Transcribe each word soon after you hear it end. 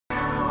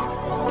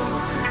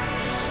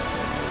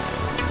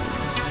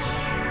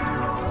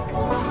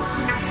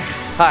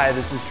Hi,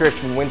 this is Trish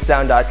from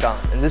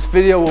WinkSound.com. In this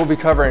video we'll be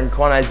covering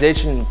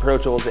quantization in Pro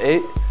Tools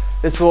 8.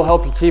 This will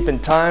help you keep in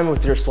time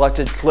with your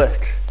selected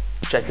click.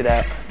 Check it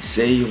out.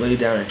 Say you lay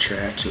down a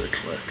track to a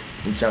click.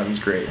 It sounds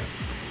great,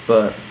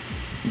 but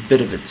a bit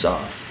of it's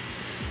off.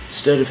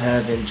 Instead of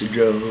having to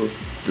go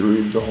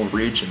through the whole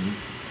region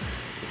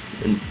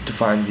and to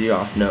find the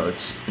off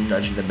notes and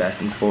nudging them back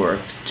and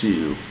forth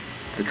to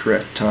the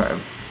correct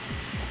time,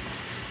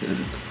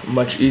 a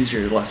much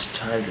easier, less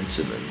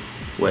time-consuming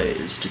way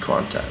is to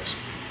quantize.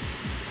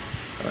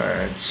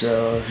 Alright,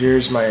 so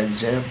here's my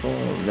example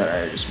that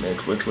I just made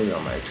quickly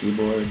on my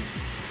keyboard.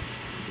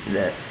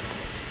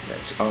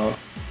 That's off.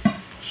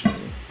 Show you.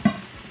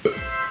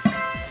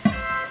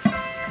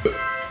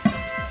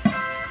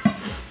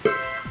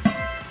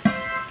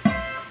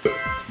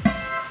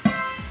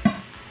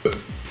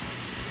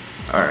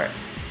 Alright,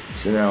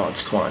 so now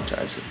let's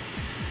quantize it.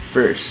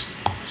 First,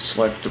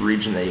 select the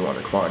region that you want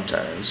to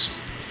quantize.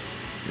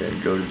 Then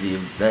go to the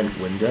event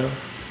window,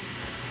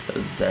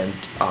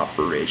 event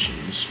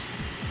operations,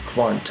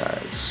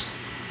 quantize.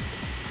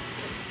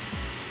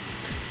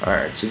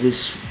 Alright, so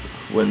this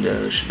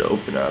window should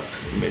open up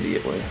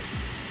immediately.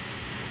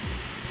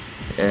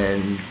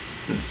 And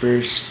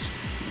first,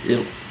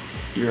 you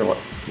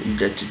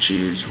get to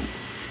choose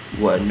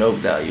what note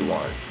value you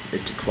want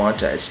it to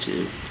quantize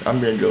to.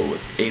 I'm going to go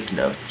with eighth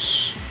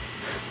notes.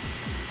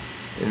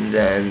 And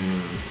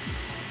then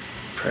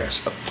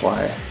press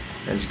apply.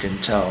 As you can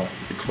tell,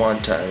 it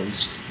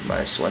quantized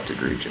my selected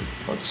region.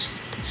 Let's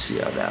see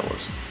how that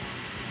was.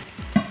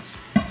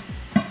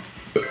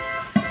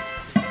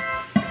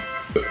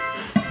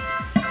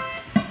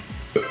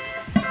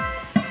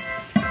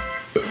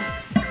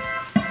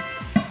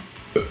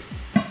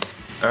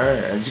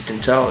 Alright, as you can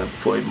tell, it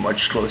played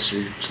much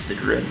closer to the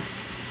grid.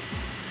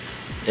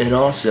 And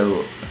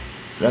also,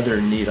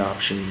 another neat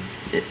option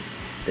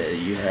that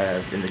you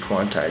have in the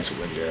quantize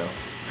window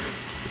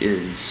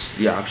is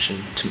the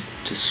option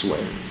to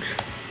swing.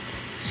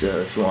 So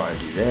if you want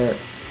to do that,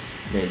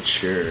 make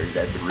sure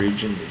that the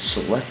region is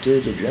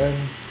selected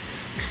again,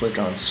 click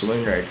on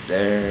swing right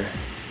there,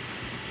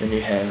 then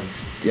you have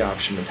the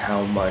option of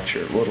how much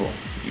or little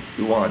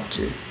you want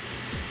to.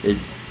 It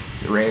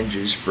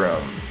ranges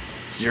from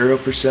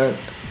 0%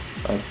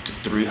 up to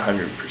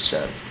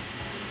 300%.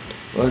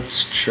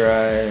 Let's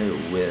try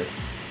with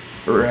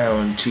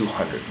around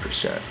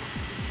 200%.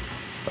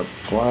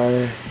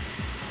 Apply.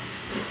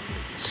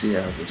 See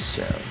how this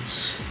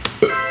sounds.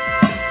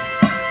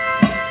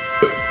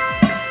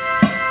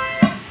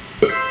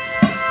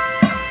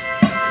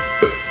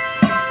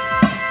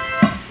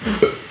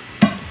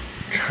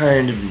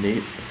 Kind of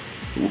neat.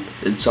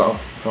 It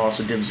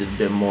also gives it a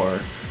bit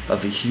more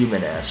of a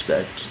human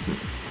aspect,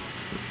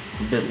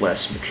 a bit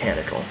less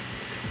mechanical.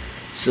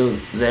 So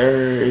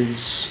there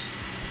is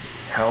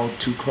how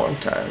to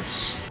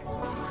quantize.